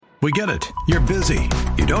We get it. You're busy.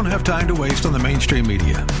 You don't have time to waste on the mainstream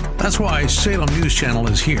media. That's why Salem News Channel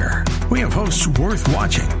is here. We have hosts worth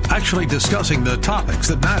watching, actually discussing the topics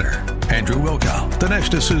that matter. Andrew Wilkow,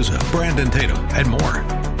 Dinesh D'Souza, Brandon Tatum, and more.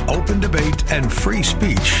 Open debate and free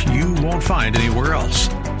speech you won't find anywhere else.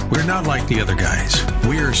 We're not like the other guys.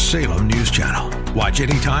 We're Salem News Channel. Watch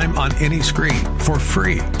anytime on any screen for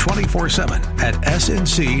free 24/7 at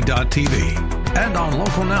snc.tv and on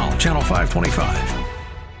Local Now, Channel 525.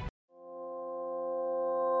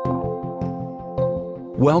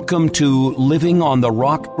 Welcome to Living on the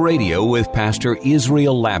Rock Radio with Pastor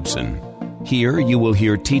Israel Labson. Here you will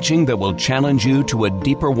hear teaching that will challenge you to a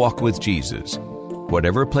deeper walk with Jesus.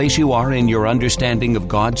 Whatever place you are in your understanding of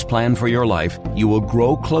God's plan for your life, you will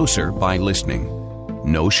grow closer by listening.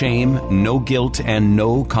 No shame, no guilt, and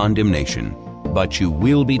no condemnation. But you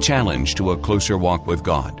will be challenged to a closer walk with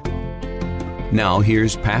God. Now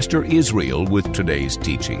here's Pastor Israel with today's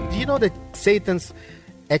teaching. Do you know that Satan's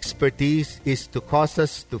expertise is to cause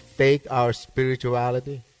us to fake our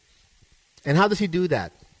spirituality? And how does he do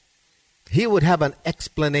that? He would have an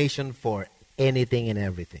explanation for anything and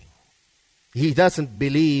everything. He doesn't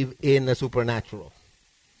believe in the supernatural.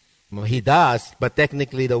 Well, he does, but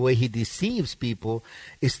technically the way he deceives people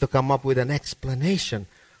is to come up with an explanation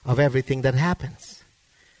of everything that happens.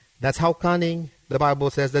 That's how cunning the Bible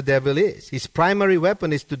says the devil is. His primary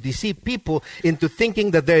weapon is to deceive people into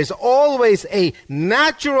thinking that there is always a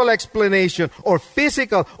natural explanation or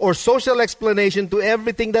physical or social explanation to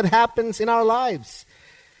everything that happens in our lives.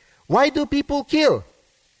 Why do people kill?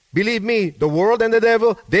 Believe me, the world and the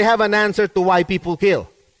devil, they have an answer to why people kill.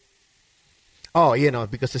 Oh,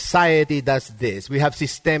 because society does this. We have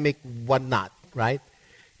systemic whatnot, right?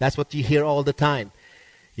 That's what you hear all the time.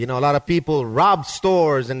 A lot of people rob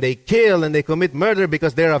stores and they kill and they commit murder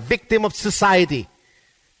because they're a victim of society.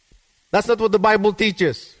 That's not what the Bible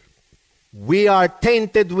teaches. We are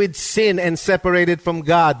tainted with sin and separated from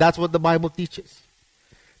God. That's what the Bible teaches.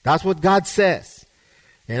 That's what God says.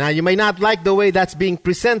 And you may not like the way that's being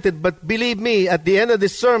presented, but believe me, at the end of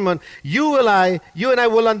this sermon, you and I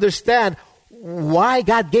will understand why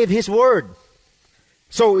God gave His word.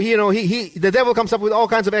 So, the devil comes up with all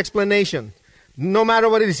kinds of explanation. No matter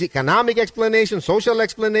what it is, economic explanation, social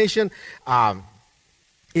explanation,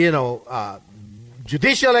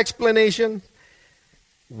 judicial explanation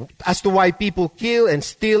as to why people kill and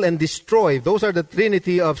steal and destroy. Those are the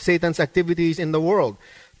trinity of Satan's activities in the world.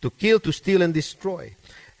 To kill, to steal, and destroy.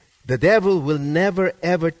 The devil will never,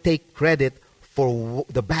 ever take credit for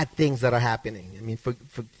the bad things that are happening.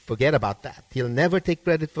 Forget about that. He'll never take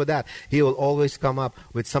credit for that. He will always come up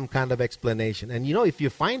with some kind of explanation. And if you're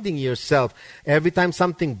finding yourself, every time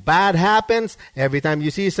something bad happens, every time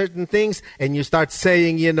you see certain things, and you start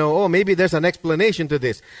saying, maybe there's an explanation to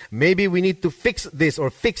this. Maybe we need to fix this or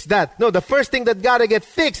fix that. No, the first thing that got to get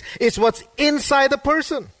fixed is what's inside the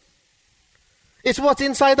person. It's what's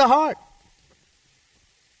inside the heart.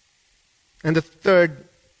 And the third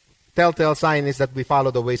telltale sign is that we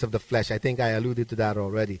follow the ways of the flesh. I think I alluded to that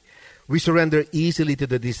already. We surrender easily to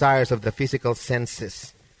the desires of the physical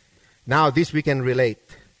senses. Now, this we can relate.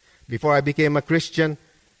 Before I became a Christian,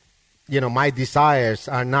 my desires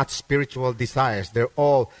are not spiritual desires. They're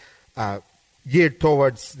all geared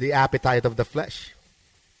towards the appetite of the flesh.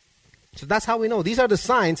 So that's how we know. These are the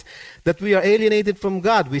signs that we are alienated from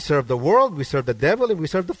God. We serve the world, we serve the devil, and we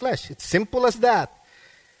serve the flesh. It's simple as that.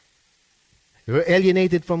 We're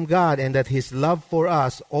alienated from God, and that His love for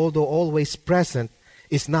us, although always present,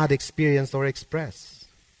 is not experienced or expressed.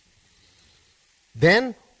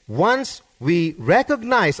 Then, once we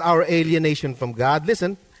recognize our alienation from God,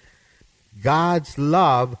 listen, God's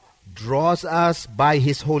love draws us by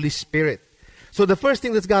His Holy Spirit. So the first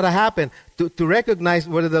thing that's got to happen to recognize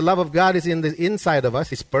whether the love of God is in the inside of us,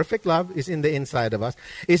 His perfect love is in the inside of us,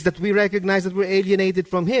 is that we recognize that we're alienated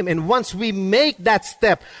from Him. And once we make that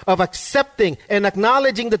step of accepting and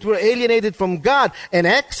acknowledging that we're alienated from God and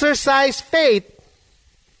exercise faith,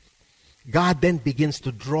 God then begins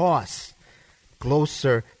to draw us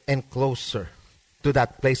closer and closer to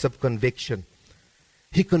that place of conviction.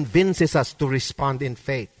 He convinces us to respond in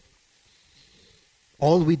faith.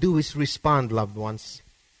 All we do is respond, loved ones.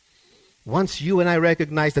 Once you and I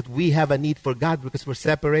recognize that we have a need for God because we're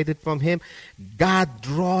separated from Him, God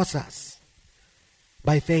draws us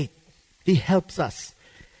by faith. He helps us,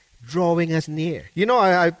 drawing us near.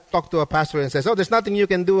 I talked to a pastor and says, there's nothing you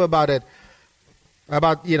can do about it.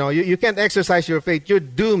 You can't exercise your faith. You're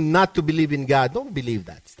doomed not to believe in God. Don't believe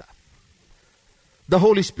that stuff. The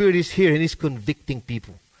Holy Spirit is here and He's convicting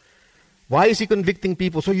people. Why is He convicting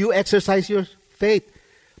people? So you exercise your faith.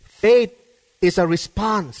 Faith is a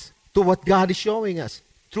response to what God is showing us.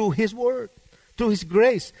 through His Word, through His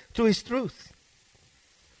grace, through His truth.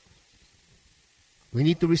 We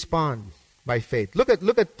need to respond by faith. Look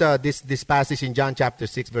at this passage in John chapter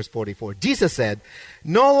 6, verse 44. Jesus said,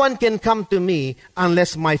 "No one can come to me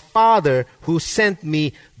unless my Father who sent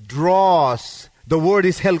me draws." The word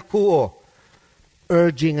is helkuo,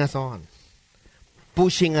 urging us on,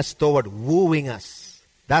 pushing us toward, wooing us.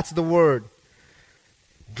 That's the word.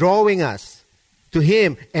 Drawing us to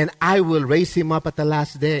Him, and I will raise Him up at the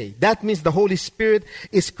last day. That means the Holy Spirit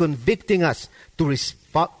is convicting us to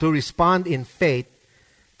respond in faith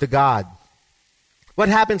to God. What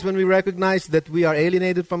happens when we recognize that we are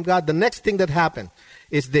alienated from God? The next thing that happens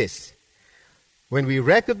is this. When we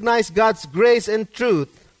recognize God's grace and truth,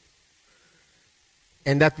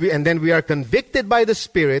 and then we are convicted by the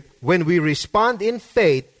Spirit, when we respond in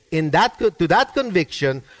faith to that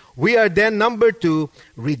conviction, we are then, number 2,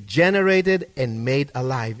 regenerated and made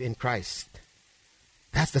alive in Christ.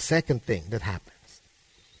 That's the second thing that happens.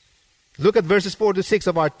 Look at verses 4 to 6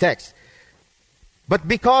 of our text. But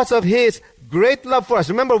because of His great love for us,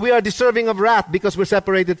 remember, we are deserving of wrath because we're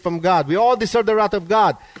separated from God. We all deserve the wrath of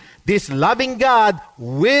God. This loving God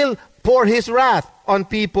will pour His wrath on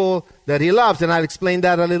people that He loves. And I'll explain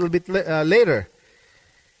that a little bit later.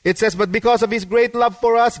 It says, but because of His great love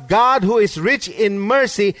for us, God, who is rich in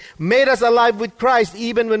mercy, made us alive with Christ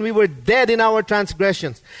even when we were dead in our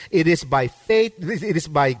transgressions. It is by faith, it is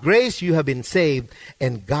by grace you have been saved,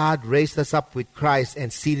 and God raised us up with Christ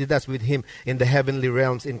and seated us with Him in the heavenly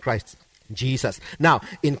realms in Christ Jesus. Now,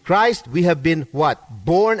 in Christ we have been what?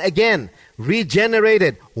 Born again,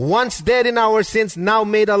 regenerated, once dead in our sins, now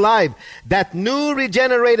made alive. That new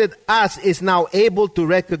regenerated us is now able to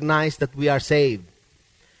recognize that we are saved.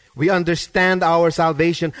 We understand our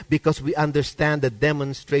salvation because we understand the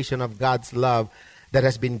demonstration of God's love that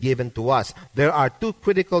has been given to us. There are 2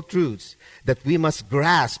 critical truths that we must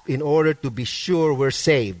grasp in order to be sure we're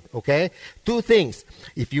saved. Okay? 2 things.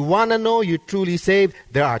 If you want to know you're truly saved,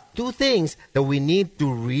 there are 2 things that we need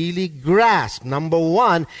to really grasp. Number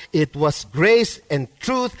 1, it was grace and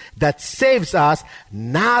truth that saves us,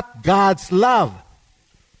 not God's love.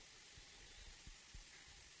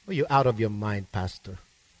 Are you out of your mind, Pastor?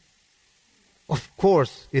 Of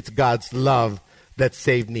course, it's God's love that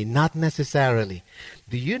saved me. Not necessarily.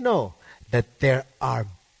 Do you know that there are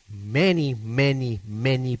many, many,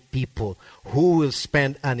 many people who will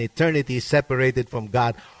spend an eternity separated from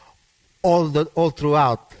God all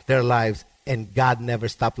throughout their lives, and God never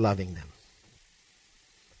stopped loving them?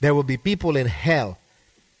 There will be people in hell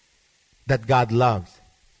that God loves,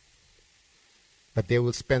 but they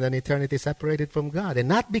will spend an eternity separated from God. And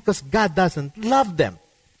not because God doesn't love them,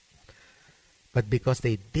 but because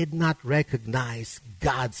they did not recognize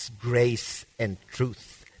God's grace and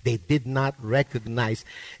truth. They did not recognize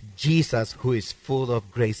Jesus, who is full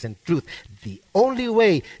of grace and truth. The only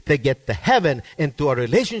way to get to heaven and to a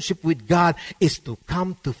relationship with God is to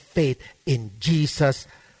come to faith in Jesus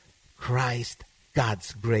Christ,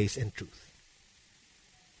 God's grace and truth.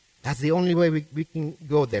 That's the only way we can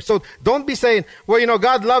go there. So don't be saying, well,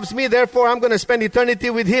 God loves me, therefore I'm going to spend eternity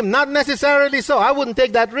with Him. Not necessarily so. I wouldn't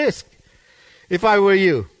take that risk if I were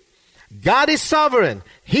you. God is sovereign.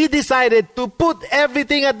 He decided to put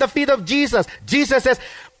everything at the feet of Jesus. Jesus says,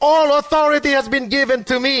 all authority has been given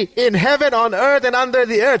to me in heaven, on earth, and under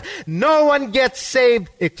the earth. No one gets saved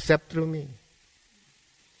except through me.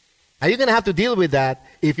 Are you going to have to deal with that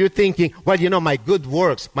if you're thinking, well, my good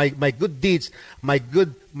works, my good deeds, my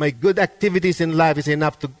good activities in life is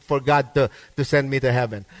enough for God to send me to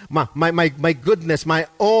heaven. My goodness, my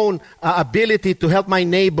own ability to help my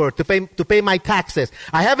neighbor, to pay my taxes.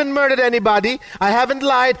 I haven't murdered anybody. I haven't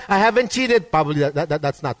lied. I haven't cheated. Probably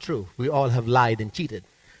that's not true. We all have lied and cheated.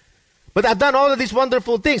 But I've done all of these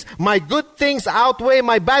wonderful things. My good things outweigh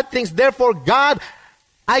my bad things. Therefore,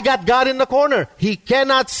 I got God in the corner. He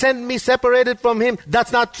cannot send me separated from Him.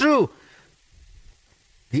 That's not true.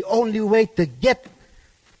 The only way to get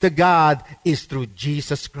to God is through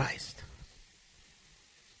Jesus Christ.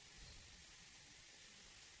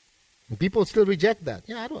 And people still reject that.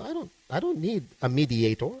 Yeah, I don't need a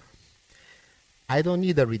mediator. I don't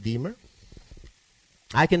need a redeemer.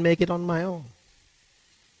 I can make it on my own.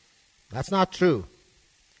 That's not true.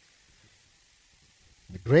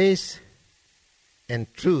 The grace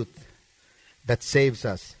and truth that saves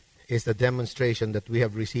us is the demonstration that we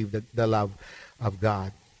have received the love of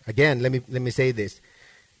God. Again, let me say this.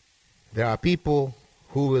 There are people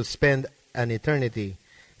who will spend an eternity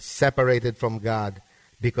separated from God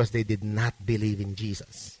because they did not believe in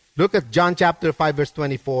Jesus. Look at John chapter 5, verse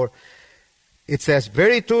 24. It says,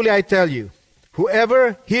 very truly I tell you,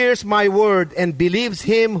 Whoever hears my word and believes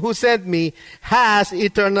him who sent me has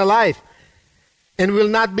eternal life and will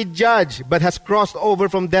not be judged, but has crossed over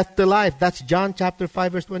from death to life. That's John chapter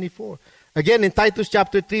 5, verse 24. Again, in Titus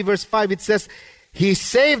chapter 3, verse 5, it says, He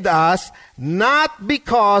saved us not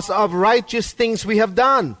because of righteous things we have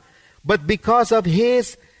done, but because of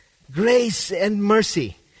His grace and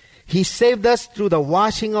mercy. He saved us through the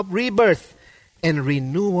washing of rebirth and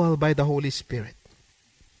renewal by the Holy Spirit.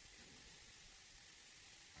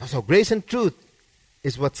 So grace and truth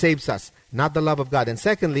is what saves us, not the love of God. And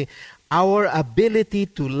secondly, our ability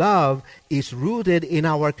to love is rooted in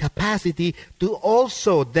our capacity to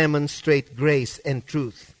also demonstrate grace and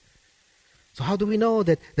truth. So how do we know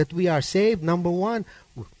that we are saved? Number one,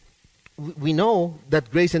 we know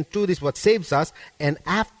that grace and truth is what saves us. And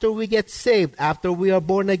after we get saved, after we are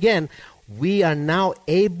born again, we are now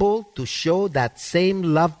able to show that same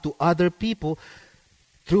love to other people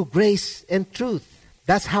through grace and truth.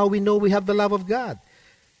 That's how we know we have the love of God.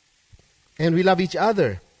 And we love each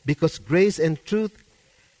other because grace and truth,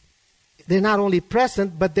 they're not only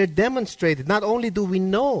present, but they're demonstrated. Not only do we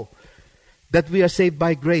know that we are saved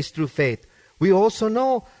by grace through faith, we also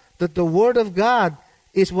know that the Word of God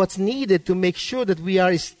is what's needed to make sure that we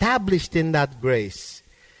are established in that grace,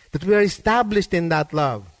 that we are established in that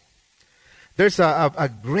love. There's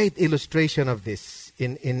a great illustration of this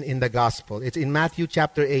in the gospel. It's in Matthew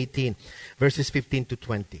chapter 18, verses 15 to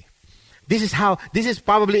 20. This is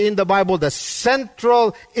probably in the Bible the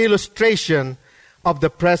central illustration of the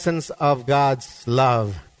presence of God's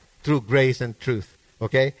love through grace and truth.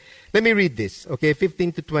 Okay? Let me read this. Okay,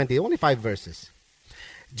 15 to 20, only 5 verses.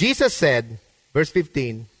 Jesus said, verse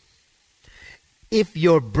 15, if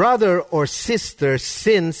your brother or sister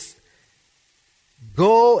sins,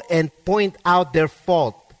 go and point out their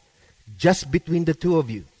fault just between the two of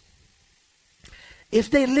you. If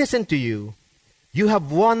they listen to you, you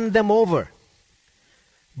have won them over.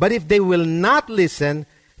 But if they will not listen,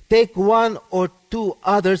 take one or two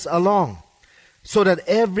others along, so that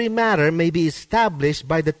every matter may be established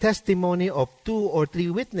by the testimony of 2 or 3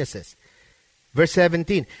 witnesses. Verse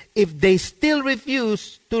 17, if they still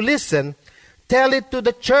refuse to listen, tell it to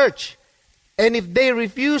the church. And if they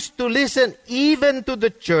refuse to listen even to the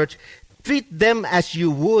church, treat them as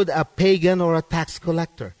you would a pagan or a tax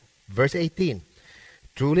collector. Verse 18,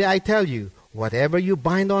 truly I tell you, whatever you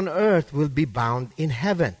bind on earth will be bound in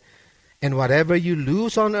heaven, and whatever you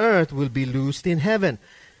loose on earth will be loosed in heaven.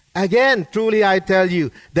 Again, truly I tell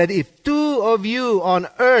you, that if 2 of you on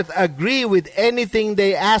earth agree with anything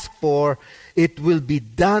they ask for, it will be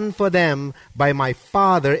done for them by my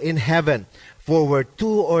Father in heaven. For where 2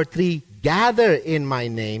 or 3 gather in my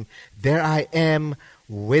name, there I am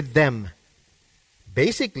with them.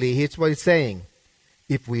 Basically, here's what he's saying.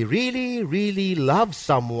 If we really, really love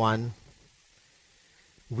someone,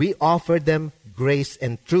 we offer them grace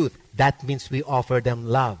and truth. That means we offer them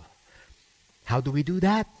love. How do we do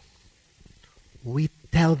that? We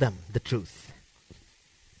tell them the truth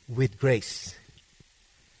with grace.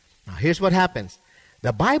 Now, here's what happens.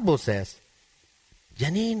 The Bible says,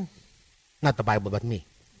 Janine, not the Bible, but me.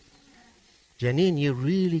 Janine, you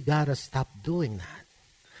really got to stop doing that.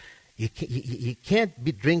 You can't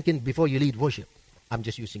be drinking before you lead worship. I'm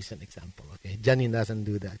just using some example, okay? Janine doesn't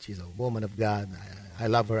do that. She's a woman of God. I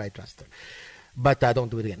love her. I trust her. But don't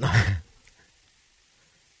do it again. No.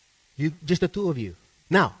 Just the 2 of you.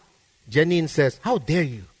 Now, Janine says, how dare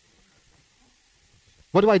you?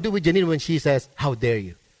 What do I do with Janine when she says, how dare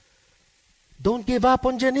you? Don't give up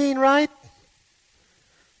on Janine, right?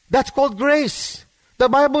 That's called grace. The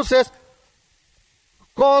Bible says,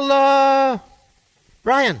 call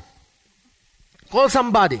Brian. Call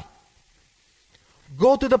somebody.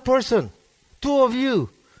 Go to the person. 2 of you.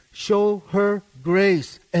 Show her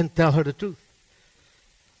grace and tell her the truth.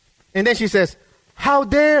 And then she says, how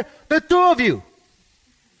dare the 2 of you?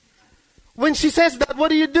 When she says that, what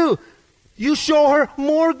do? You show her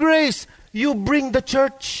more grace. You bring the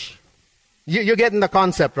church. You're getting the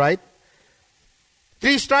concept, right?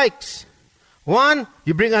 3 strikes. 1,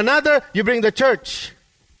 you bring another, you bring the church.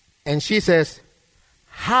 And she says,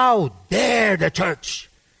 how dare the church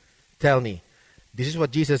tell me? This is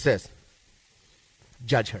what Jesus says.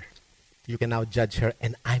 Judge her. You can now judge her,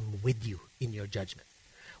 and I'm with you in your judgment.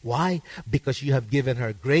 Why? Because you have given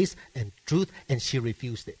her grace and truth, and she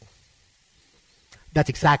refused it. That's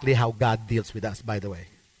exactly how God deals with us, by the way.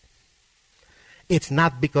 It's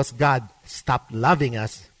not because God stopped loving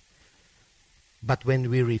us, but when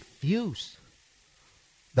we refuse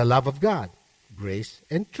the love of God, grace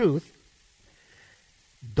and truth,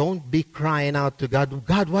 don't be crying out to God,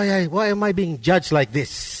 God, why am I being judged like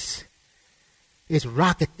this?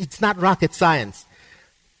 It's not rocket science.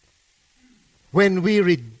 When we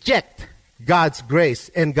reject God's grace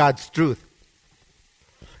and God's truth,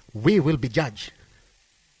 we will be judged.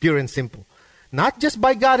 Pure and simple. Not just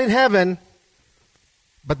by God in heaven,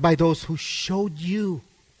 but by those who showed you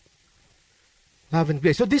love and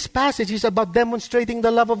grace. So this passage is about demonstrating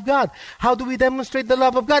the love of God. How do we demonstrate the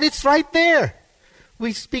love of God? It's right there.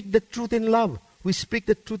 We speak the truth in love. We speak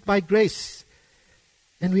the truth by grace.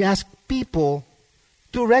 And we ask people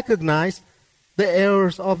to recognize the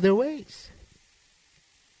errors of their ways.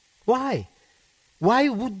 Why? Why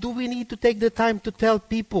do we need to take the time to tell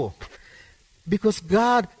people? Because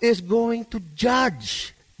God is going to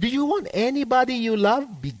judge. Do you want anybody you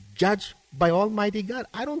love be judged by Almighty God?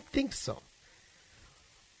 I don't think so.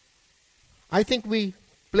 I think we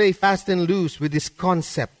play fast and loose with this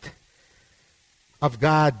concept of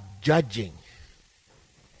God judging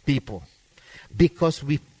people because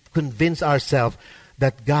we convince ourselves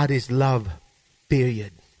that God is love,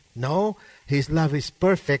 period. No, His love is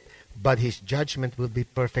perfect, but His judgment will be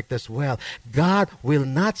perfect as well. God will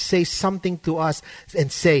not say something to us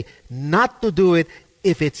and say not to do it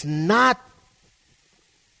if it's not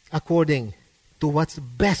according to what's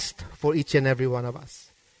best for each and every one of us.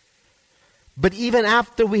 But even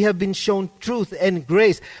after we have been shown truth and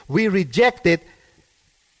grace, we reject it.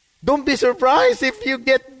 Don't be surprised if you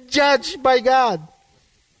get judged by God.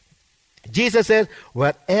 Jesus said,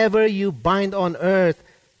 whatever you bind on earth,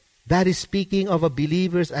 that is speaking of a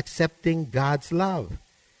believer's accepting God's love.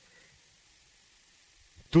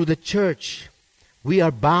 Through the church, we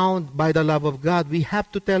are bound by the love of God. We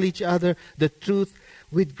have to tell each other the truth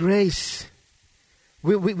with grace.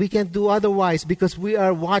 We can't do otherwise because we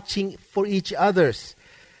are watching for each other's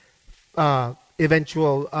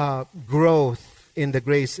eventual growth in the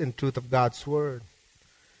grace and truth of God's Word.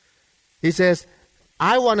 He says,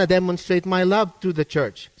 I want to demonstrate my love through the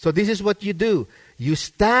church. So this is what you do. You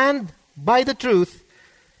stand by the truth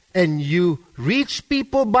and you reach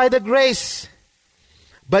people by the grace.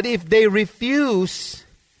 But if they refuse,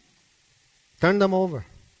 turn them over.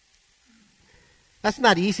 That's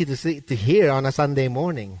not easy to hear on a Sunday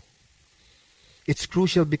morning. It's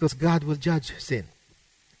crucial because God will judge sin.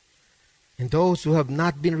 And those who have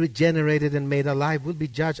not been regenerated and made alive will be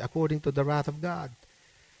judged according to the wrath of God.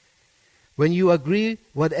 When you agree,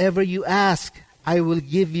 whatever you ask, I will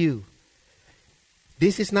give you.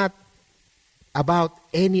 This is not about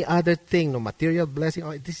any other thing, no material blessing.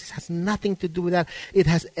 This has nothing to do with that. It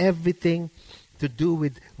has everything to do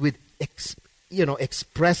with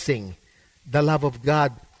expressing the love of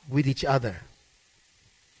God with each other.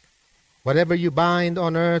 Whatever you bind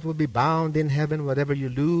on earth will be bound in heaven. Whatever you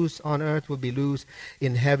loose on earth will be loosed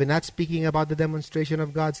in heaven. Not speaking about the demonstration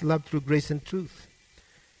of God's love through grace and truth.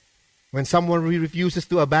 When someone refuses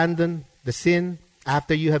to abandon the sin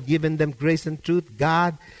after you have given them grace and truth,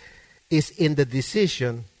 God is in the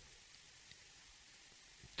decision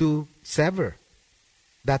to sever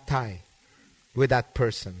that tie with that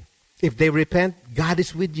person. If they repent, God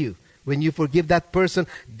is with you. When you forgive that person,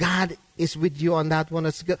 God is with you on that one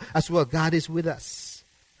as well. God is with us.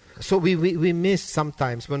 So we miss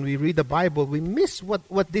sometimes when we read the Bible, we miss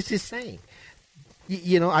what this is saying.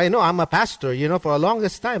 I know I'm a pastor, for the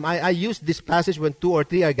longest time. I use this passage when 2 or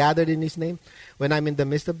 3 are gathered in His name, when I'm in the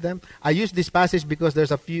midst of them. I use this passage because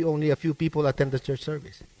there's only a few people attend the church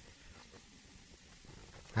service.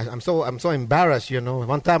 I'm so embarrassed,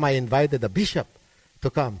 One time I invited a bishop to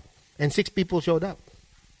come, and 6 people showed up.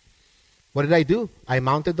 What did I do? I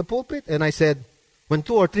mounted the pulpit and I said, when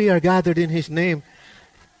 2 or 3 are gathered in His name,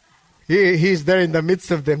 He's there in the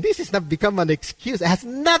midst of them. This has not become an excuse. It has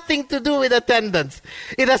nothing to do with attendance.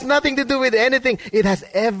 It has nothing to do with anything. It has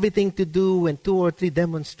everything to do when 2 or 3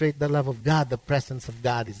 demonstrate the love of God. The presence of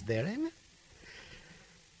God is there. Amen.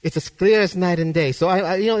 It's as clear as night and day. So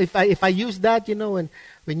if I use that,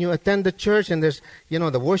 when you attend the church and there's,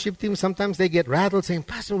 the worship team, sometimes they get rattled saying,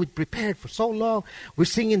 Pastor, we prepared for so long. We're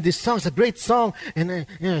singing this song. It's a great song. And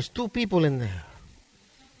there's 2 people in there.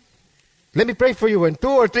 Let me pray for you when 2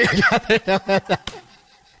 or 3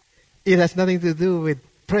 It has nothing to do with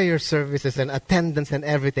prayer services and attendance and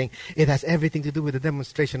everything. It has everything to do with the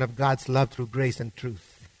demonstration of God's love through grace and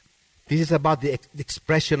truth. This is about the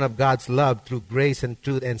expression of God's love through grace and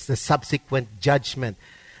truth and the subsequent judgment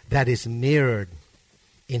that is mirrored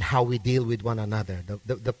in how we deal with one another.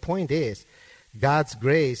 The point is, God's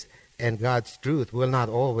grace and God's truth will not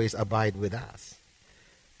always abide with us.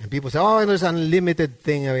 And people say, and there's an unlimited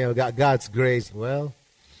thing, God's grace. Well,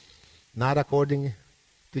 not according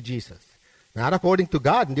to Jesus. Not according to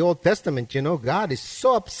God. In the Old Testament, God is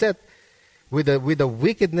so upset with the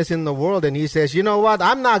wickedness in the world, and he says, you know what,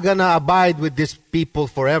 I'm not going to abide with these people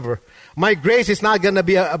forever. My grace is not going to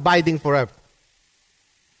be abiding forever.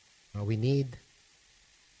 Well, we need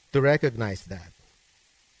to recognize that.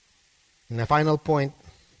 And the final point,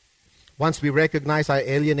 once we recognize our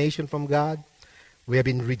alienation from God, we have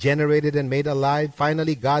been regenerated and made alive.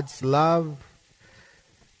 Finally, God's love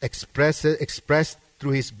expressed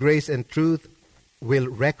through His grace and truth will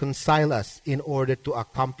reconcile us in order to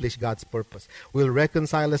accomplish God's purpose. Will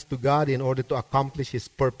reconcile us to God in order to accomplish His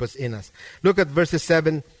purpose in us. Look at verses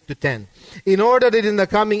 7 to 10. In order that in the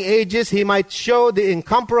coming ages He might show the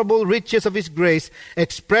incomparable riches of His grace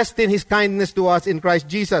expressed in His kindness to us in Christ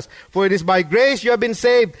Jesus. For it is by grace you have been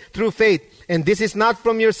saved through faith. And this is not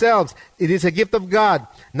from yourselves. It is a gift of God,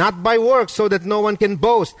 not by works, so that no one can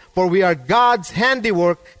boast. For we are God's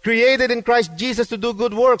handiwork, created in Christ Jesus to do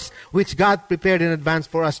good works, which God prepared in advance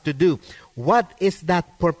for us to do. What is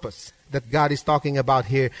that purpose that God is talking about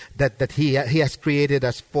here, that He has created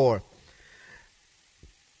us for?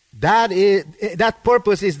 That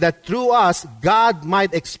purpose is that through us, God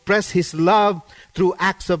might express His love through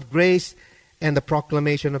acts of grace and the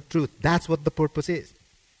proclamation of truth. That's what the purpose is.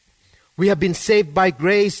 We have been saved by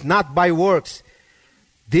grace, not by works.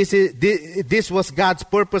 This was God's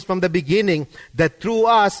purpose from the beginning, that through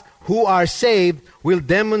us who are saved will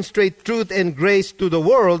demonstrate truth and grace to the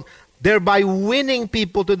world, thereby winning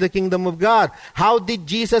people to the kingdom of God. How did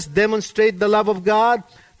Jesus demonstrate the love of God?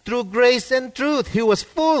 Through grace and truth. He was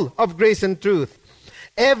full of grace and truth.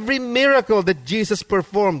 Every miracle that Jesus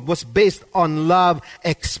performed was based on love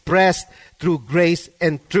expressed through grace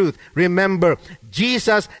and truth. Remember,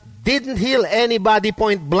 Jesus didn't heal anybody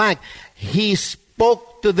point blank. He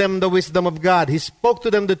spoke to them the wisdom of God. He spoke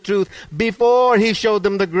to them the truth before He showed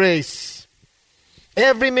them the grace.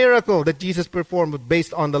 Every miracle that Jesus performed was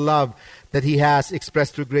based on the love that He has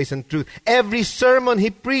expressed through grace and truth. Every sermon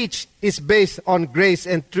He preached is based on grace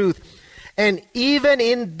and truth. And even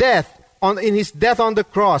in death, in His death on the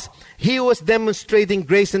cross, He was demonstrating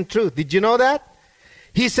grace and truth. Did you know that?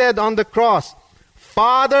 He said on the cross,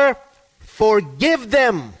 Father, forgive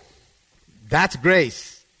them. That's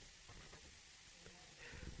grace.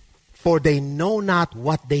 For they know not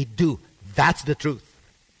what they do. That's the truth.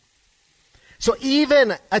 So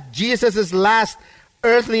even at Jesus' last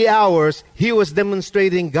earthly hours, He was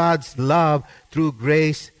demonstrating God's love through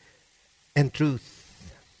grace and truth.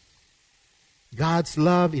 God's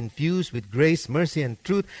love infused with grace, mercy, and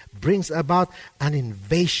truth brings about an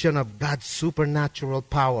invasion of God's supernatural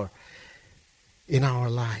power in our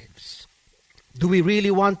lives. Do we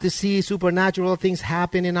really want to see supernatural things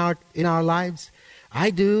happen in our lives? I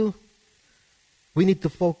do. We need to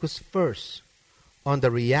focus first on the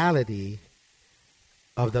reality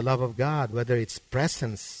of the love of God, whether it's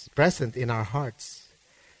present in our hearts.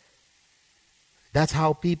 That's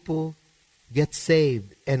how people get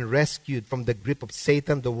saved and rescued from the grip of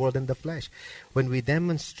Satan, the world, and the flesh. When we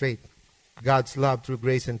demonstrate God's love through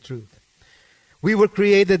grace and truth. We were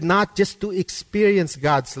created not just to experience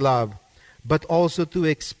God's love, but also to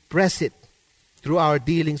express it through our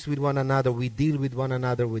dealings with one another. We deal with one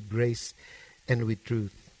another with grace and with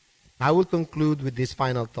truth. I will conclude with these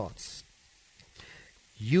final thoughts.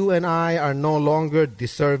 You and I are no longer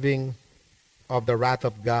deserving of the wrath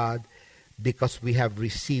of God because we have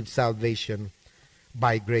received salvation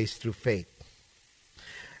by grace through faith.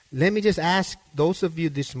 Let me just ask those of you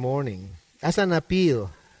this morning, as an appeal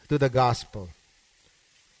to the gospel,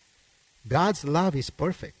 God's love is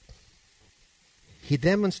perfect. He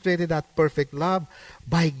demonstrated that perfect love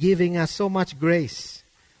by giving us so much grace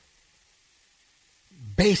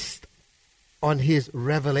based on His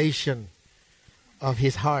revelation of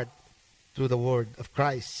His heart through the word of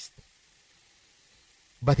Christ.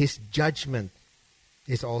 But His judgment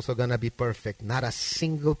is also going to be perfect. Not a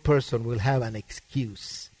single person will have an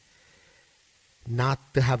excuse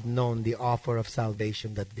not to have known the offer of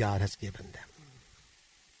salvation that God has given them.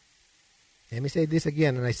 Let me say this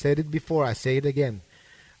again, and I said it before, I say it again.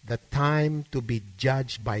 The time to be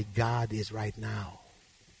judged by God is right now.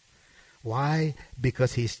 Why?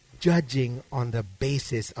 Because He's judging on the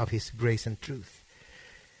basis of His grace and truth.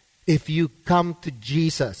 If you come to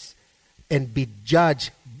Jesus and be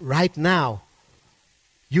judged right now,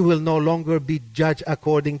 you will no longer be judged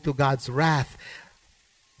according to God's wrath,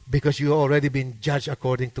 because you've already been judged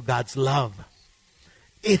according to God's love.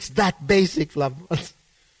 It's that basic, loved ones.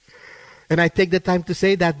 And I take the time to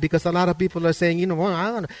say that because a lot of people are saying,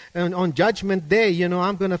 on Judgment Day,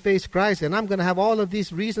 I'm going to face Christ and I'm going to have all of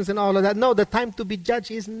these reasons and all of that. No, the time to be judged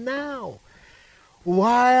is now.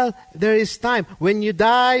 While there is time. When you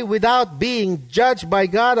die without being judged by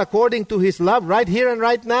God according to His love right here and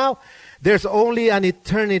right now, There's only an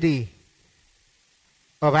eternity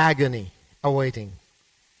of agony awaiting.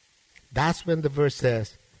 That's when the verse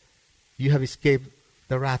says, you have escaped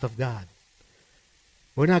the wrath of God.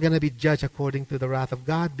 We're not going to be judged according to the wrath of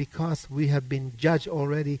God because we have been judged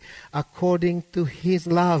already according to His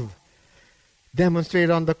love,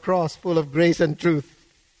 demonstrated on the cross, full of grace and truth.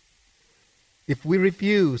 If we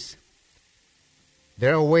refuse,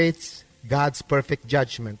 there awaits God's perfect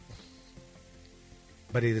judgment,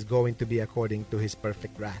 but it is going to be according to His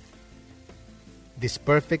perfect wrath. This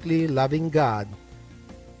perfectly loving God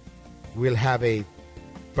will have a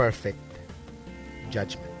perfect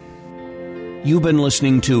judgment. You've been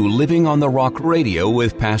listening to Living on the Rock Radio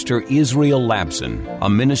with Pastor Israel Labson, a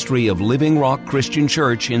ministry of Living Rock Christian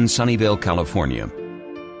Church in Sunnyvale, California.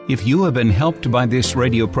 If you have been helped by this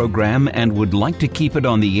radio program and would like to keep it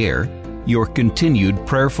on the air, your continued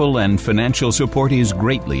prayerful and financial support is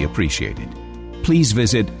greatly appreciated. Please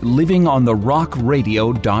visit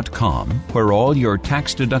livingontherockradio.com, where all your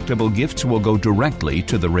tax-deductible gifts will go directly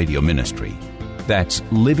to the radio ministry. That's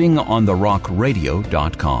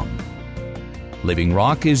livingontherockradio.com. Living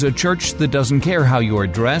Rock is a church that doesn't care how you are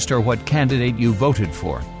dressed or what candidate you voted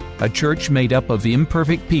for. A church made up of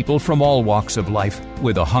imperfect people from all walks of life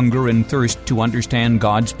with a hunger and thirst to understand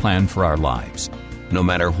God's plan for our lives. No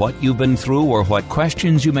matter what you've been through or what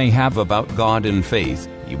questions you may have about God and faith,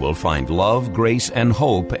 you will find love, grace, and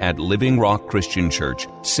hope at Living Rock Christian Church,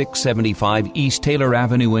 675 East Taylor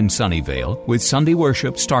Avenue in Sunnyvale, with Sunday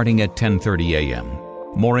worship starting at 10:30 a.m.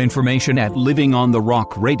 More information at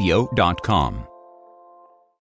livingontherockradio.com.